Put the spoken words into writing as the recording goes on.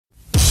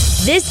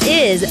This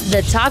is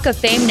the Talk of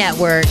Fame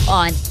Network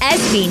on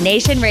SB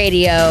Nation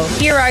Radio.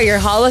 Here are your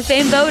Hall of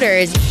Fame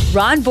voters,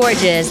 Ron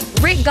Borges,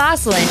 Rick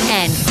Gosselin,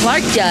 and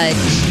Clark Judge.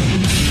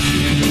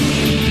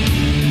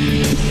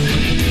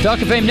 Talk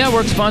of Fame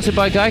Network, sponsored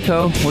by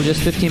Geico, where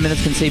just 15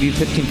 minutes can save you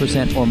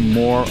 15% or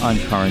more on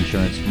car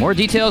insurance. For more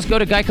details, go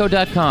to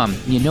geico.com.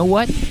 You know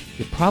what?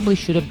 You probably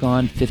should have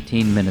gone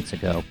 15 minutes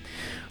ago.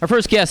 Our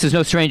first guest is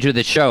no stranger to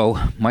the show.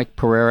 Mike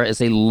Pereira is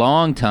a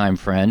longtime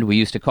friend. We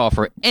used to call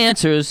for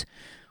answers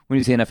when he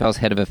was the NFL's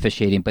head of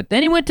officiating. But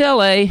then he went to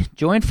L.A.,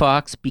 joined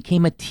Fox,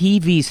 became a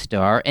TV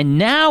star, and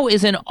now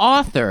is an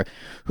author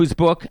whose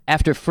book,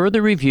 after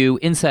further review,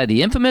 Inside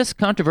the Infamous,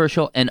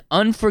 Controversial, and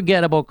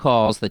Unforgettable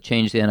Calls That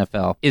Changed the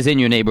NFL, is in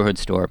your neighborhood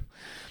store.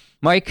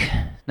 Mike,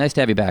 nice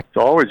to have you back. It's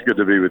always good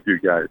to be with you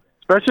guys.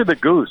 Especially the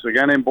Goose, a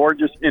guy named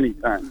Borges,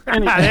 anytime.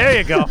 There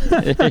you go.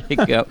 There you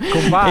go.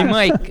 Hey,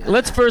 Mike,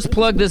 let's first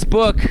plug this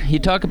book. You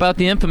talk about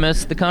the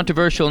infamous, the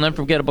controversial, and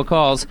unforgettable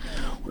calls.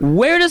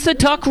 Where does the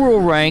Tuck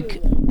Rule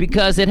rank?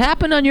 Because it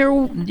happened on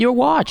your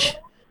watch.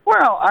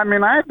 Well, I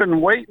mean, I've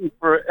been waiting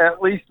for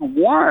at least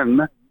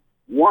one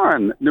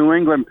New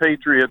England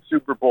Patriot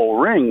Super Bowl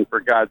ring,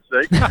 for God's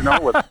sake. You know,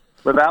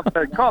 without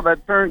that call,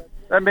 that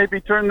maybe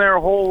turned their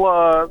whole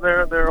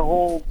their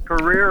whole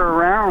career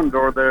around,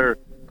 or their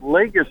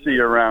legacy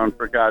around,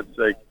 for God's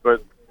sake.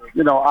 But,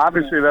 you know,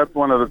 obviously that's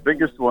one of the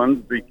biggest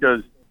ones,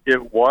 because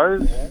it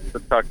was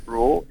the Tuck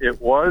Rule. It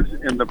was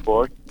in the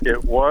book.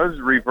 It was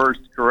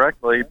reversed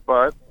correctly,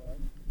 but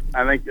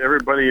I think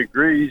everybody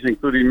agrees,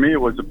 including me, it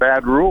was a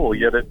bad rule.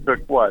 Yet it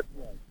took,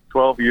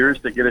 12 years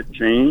to get it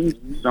changed,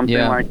 something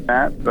like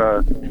that.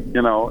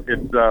 You know,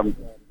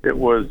 it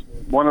was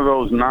one of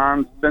those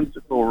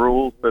nonsensical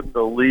rules that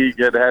the league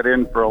had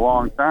in for a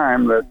long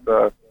time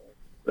that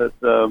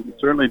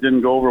certainly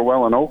didn't go over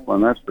well in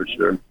Oakland, that's for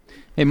sure.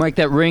 Hey, Mike,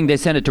 that ring, they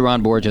sent it to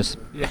Ron Borges.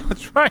 Yeah,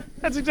 that's right.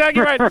 That's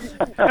exactly right.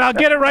 And I'll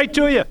get it right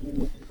to you.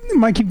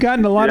 Mike, you've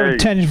gotten a lot of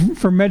attention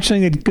for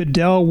mentioning that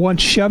Goodell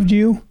once shoved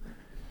you.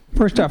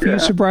 First off, are you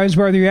surprised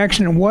by the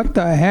reaction, and what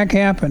the heck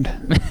happened?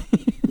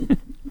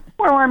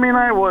 Well, I mean,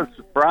 I was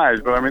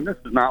surprised, but I mean, this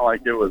is not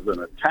like it was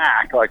an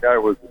attack, like I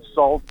was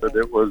assaulted.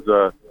 It was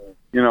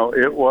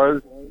it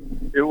was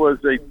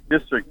a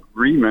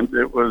disagreement.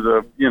 It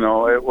was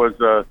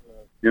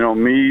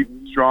me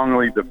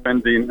strongly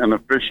defending an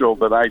official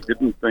that I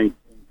didn't think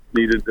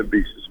needed to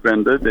be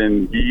suspended,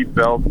 and he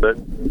felt that,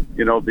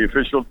 the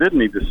official did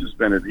need to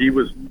suspend it. He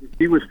was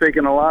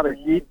taking a lot of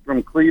heat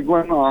from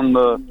Cleveland on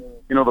the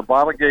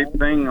Bottlegate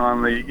thing,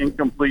 on the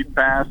incomplete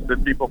pass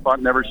that people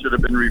thought never should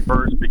have been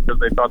reversed because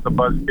they thought the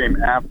buzz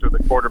came after the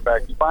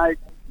quarterback spike.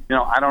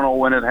 I don't know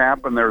when it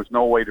happened. There was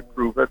no way to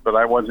prove it, but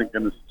I wasn't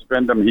going to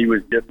suspend him. He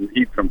was getting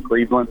heat from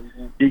Cleveland.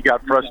 He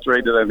got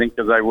frustrated, I think,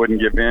 because I wouldn't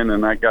give in,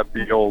 and I got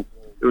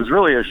it was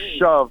really a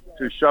shove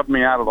to shove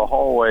me out of the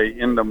hallway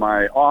into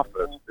my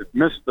office. It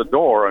missed the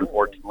door,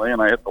 unfortunately, and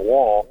I hit the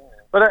wall.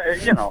 But, I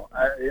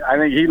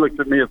think he looked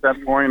at me at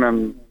that point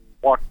and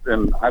walked,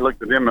 and I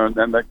looked at him, and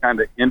then that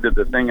kind of ended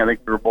the thing. I think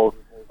we were both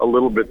a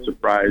little bit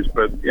surprised,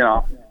 but,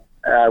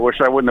 I wish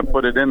I wouldn't have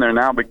put it in there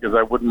now, because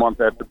I wouldn't want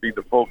that to be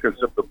the focus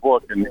of the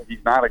book. And he's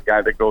not a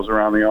guy that goes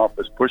around the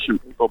office pushing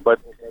people, but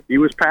he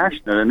was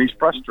passionate and he's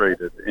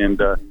frustrated,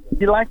 and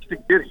he likes to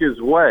get his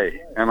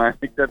way. And I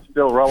think that's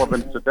still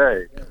relevant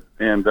today.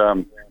 And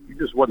he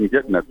just wasn't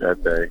getting it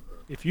that day.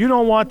 If you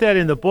don't want that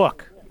in the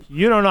book,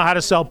 you don't know how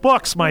to sell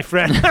books, my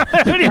friend.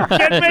 Are you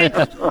kidding me?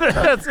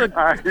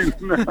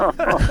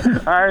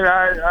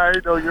 I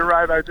know. You're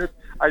right.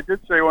 I did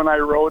say when I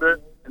wrote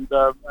it, and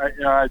I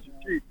said,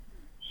 gee,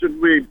 should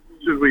we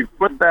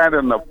put that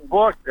in the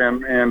book?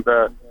 And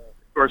of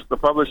course the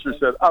publisher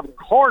said, of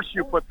course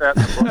you put that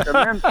in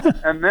the book.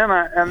 and then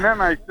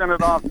I sent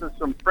it off to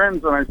some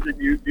friends, and I said,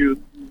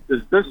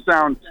 does this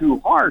sound too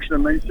harsh?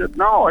 And they said,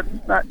 no, it's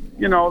not.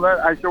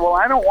 That I said, well,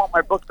 I don't want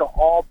my book to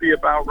all be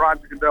about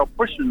Roger Goodell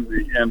pushing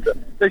me. And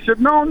they said,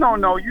 no,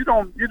 you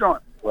don't.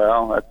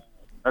 Well,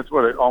 that's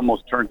what it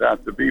almost turned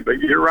out to be. But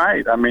you're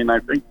right. I mean, I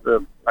think there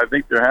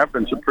have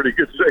been some pretty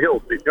good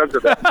sales because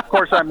of that. Of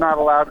course, I'm not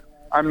allowed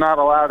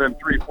in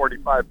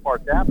 345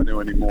 Park Avenue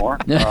anymore.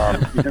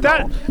 That's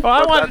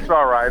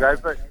all right.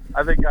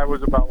 I think I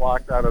was about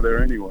locked out of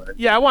there anyway.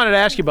 Yeah, I wanted to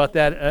ask you about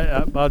that,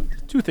 about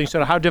two things.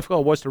 So how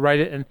difficult it was to write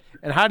it,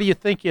 and how do you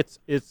think it's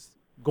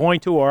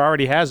going to, or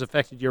already has,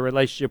 affected your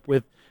relationship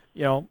with,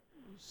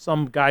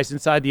 some guys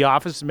inside the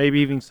office, maybe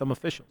even some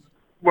officials?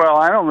 Well,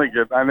 I don't think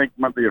it. I think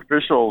the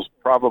officials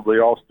probably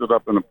all stood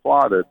up and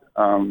applauded.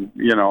 I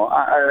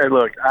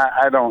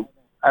don't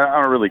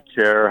really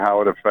care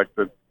how it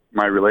affected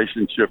my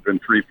relationship in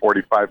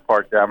 345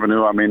 Park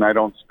Avenue. I mean, I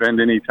don't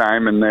spend any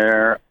time in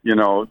there.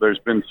 There's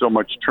been so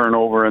much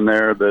turnover in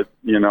there that,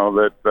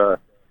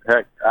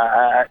 heck,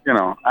 I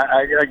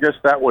guess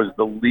that was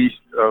the least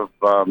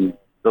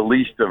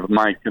of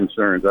my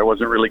concerns. I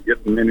wasn't really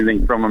getting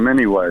anything from them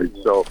anyway.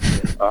 So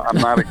I'm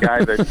not a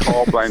guy that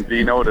called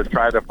Blandino to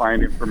try to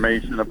find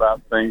information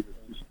about things.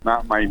 It's just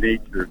not my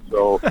nature.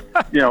 So,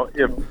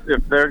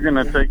 if they're going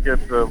to take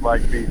it to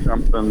like be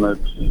something that's,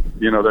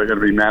 they're going to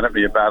be mad at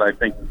me about, I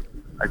think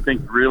I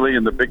think really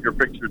in the bigger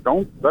picture,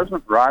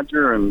 doesn't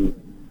Roger and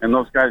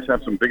those guys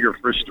have some bigger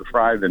fish to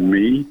fry than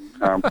me,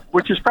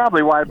 which is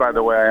probably why, by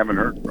the way, I haven't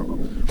heard from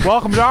them.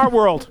 Welcome to our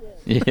world.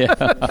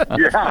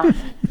 Yeah.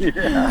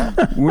 Yeah.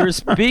 We're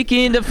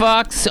speaking to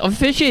Fox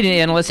officiating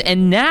analyst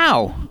and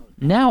now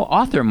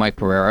author Mike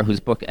Pereira,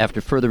 whose book,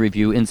 After Further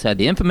Review, Inside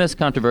the Infamous,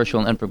 Controversial,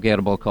 and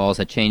Unforgettable Calls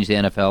That Changed the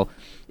NFL,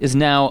 is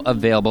now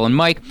available. And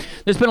Mike,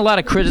 there's been a lot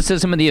of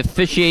criticism of the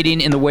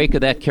officiating in the wake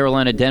of that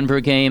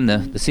Carolina-Denver game,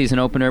 the season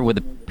opener, with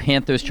the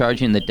Panthers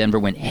charging that Denver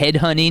went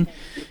headhunting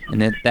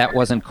and that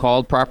wasn't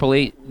called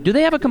properly. Do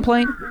they have a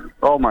complaint?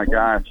 Oh, my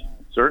gosh,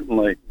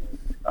 certainly.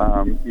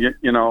 I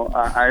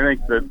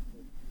think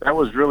that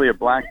was really a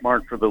black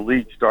mark for the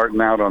league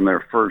starting out on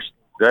their first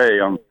day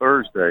on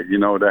Thursday,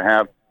 to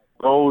have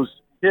those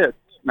hits.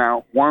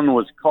 Now, one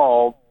was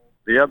called,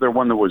 the other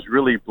one that was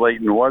really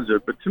blatant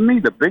wasn't. But to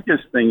me, the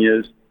biggest thing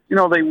is,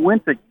 they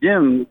went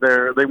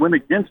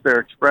against their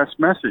express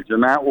message,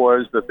 and that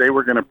was that they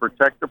were going to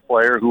protect a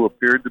player who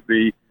appeared to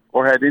be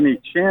or had any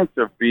chance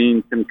of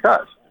being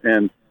concussed.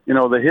 And,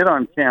 the hit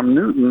on Cam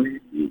Newton,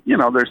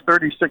 there's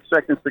 36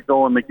 seconds to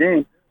go in the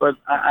game, but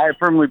I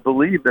firmly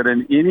believe that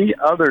in any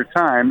other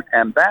time,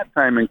 and that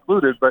time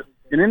included, but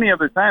in any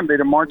other time, they'd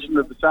have marched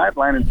into the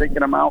sideline and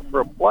taken him out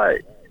for a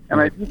play. And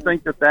I do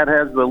think that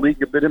has the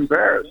league a bit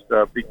embarrassed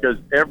because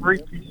every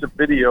piece of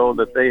video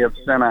that they have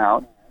sent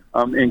out,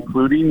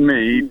 including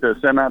me, to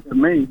send out to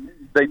me,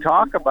 they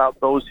talk about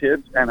those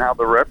hits and how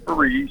the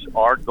referees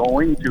are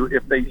going to,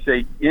 if they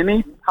say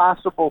any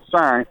possible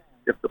sign,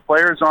 if the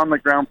player's on the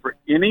ground for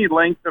any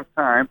length of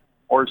time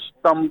or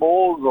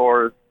stumbles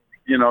or,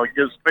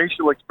 gives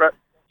facial expression,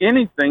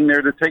 anything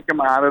there to take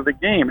them out of the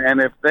game. And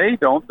if they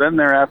don't, then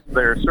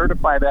their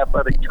certified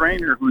athletic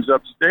trainer who's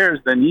upstairs,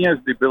 then he has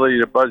the ability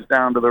to buzz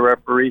down to the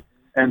referee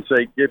and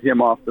say, get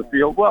him off the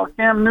field. Well,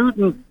 Cam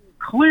Newton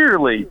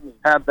clearly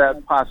had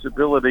that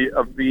possibility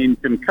of being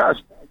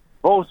concussed,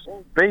 both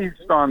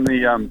based on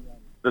the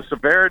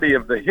severity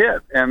of the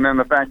hit and then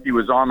the fact he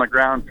was on the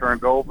ground,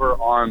 turned over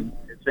on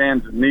his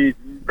hands and knees,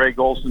 Greg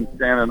Olsen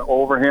standing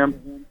over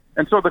him.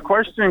 And so the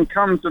question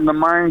comes in the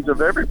minds of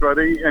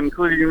everybody,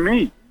 including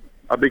me.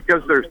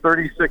 Because there's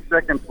 36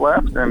 seconds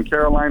left and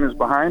Carolina's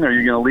behind, are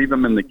you going to leave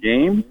them in the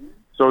game?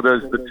 So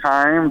does the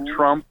time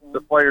trump the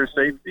player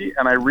safety?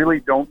 And I really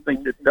don't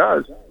think it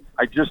does.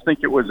 I just think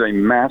it was a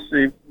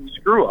massive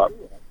screw-up.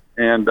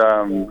 And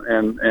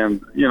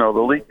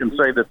the league can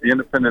say that the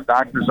independent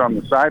doctors on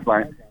the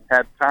sideline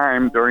had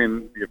time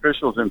during the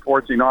officials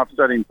enforcing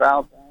offsetting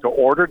fouls to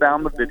order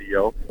down the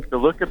video, to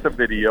look at the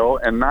video,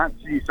 and not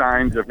see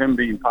signs of him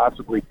being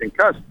possibly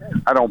concussed.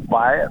 I don't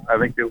buy it. I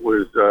think it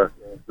was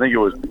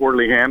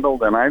poorly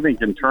handled, and I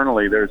think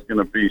internally there's going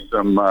to be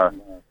some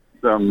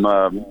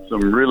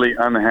really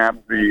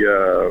unhappy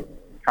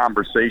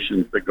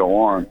conversations that go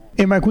on.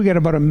 Hey, Mike, we got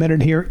about a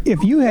minute here.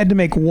 If you had to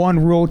make one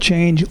rule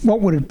change,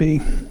 what would it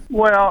be?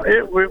 Well,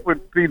 it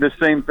would be the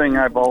same thing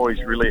I've always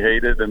really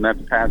hated, and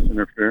that's pass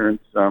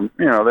interference. There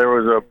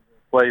was a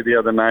play the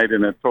other night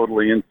in a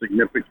totally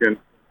insignificant,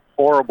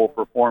 horrible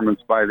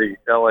performance by the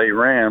L.A.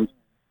 Rams,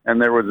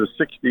 and there was a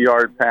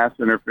 60-yard pass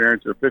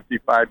interference or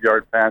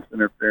 55-yard pass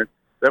interference.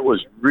 That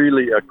was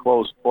really a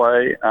close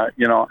play. I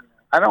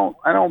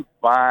don't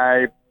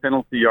buy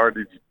penalty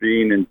yardage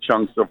being in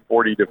chunks of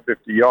 40 to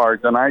 50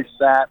 yards. And I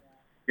sat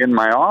in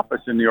my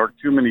office in New York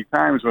too many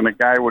times when a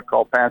guy would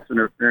call pass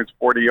interference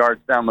 40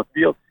 yards down the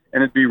field,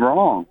 and it'd be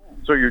wrong.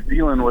 So you're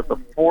dealing with a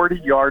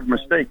 40-yard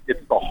mistake.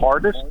 It's the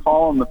hardest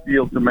call on the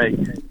field to make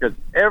because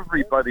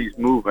everybody's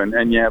moving,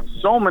 and you have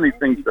so many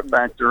things to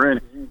factor in,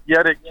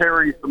 yet it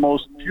carries the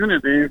most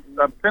punitive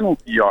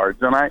penalty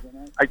yards. And I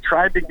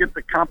tried to get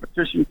the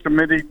competition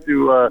committee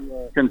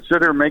to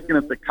consider making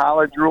it the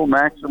college rule,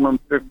 maximum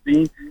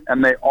 15,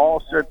 and they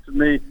all said to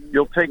me,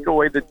 you'll take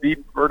away the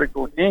deep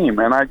vertical game.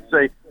 And I'd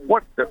say,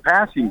 what, the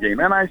passing game?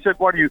 And I said,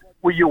 will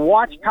you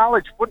watch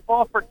college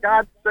football, for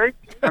God's sake?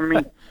 I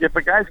mean, if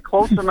a guy's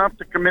close enough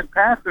to commit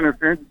pass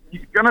interference,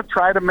 he's going to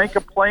try to make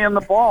a play on the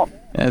ball.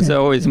 As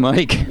always,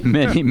 Mike,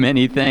 many,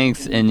 many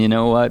thanks. And you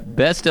know what?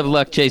 Best of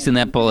luck chasing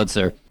that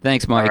Pulitzer.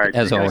 Thanks, Mike, right,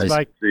 as always.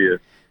 Mike. See you.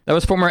 That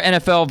was former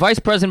NFL Vice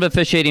President of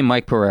Officiating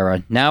Mike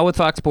Pereira, now with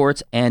Fox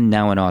Sports and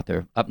now an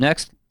author. Up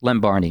next, Len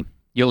Barney.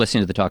 You're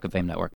listening to the Talk of Fame Network.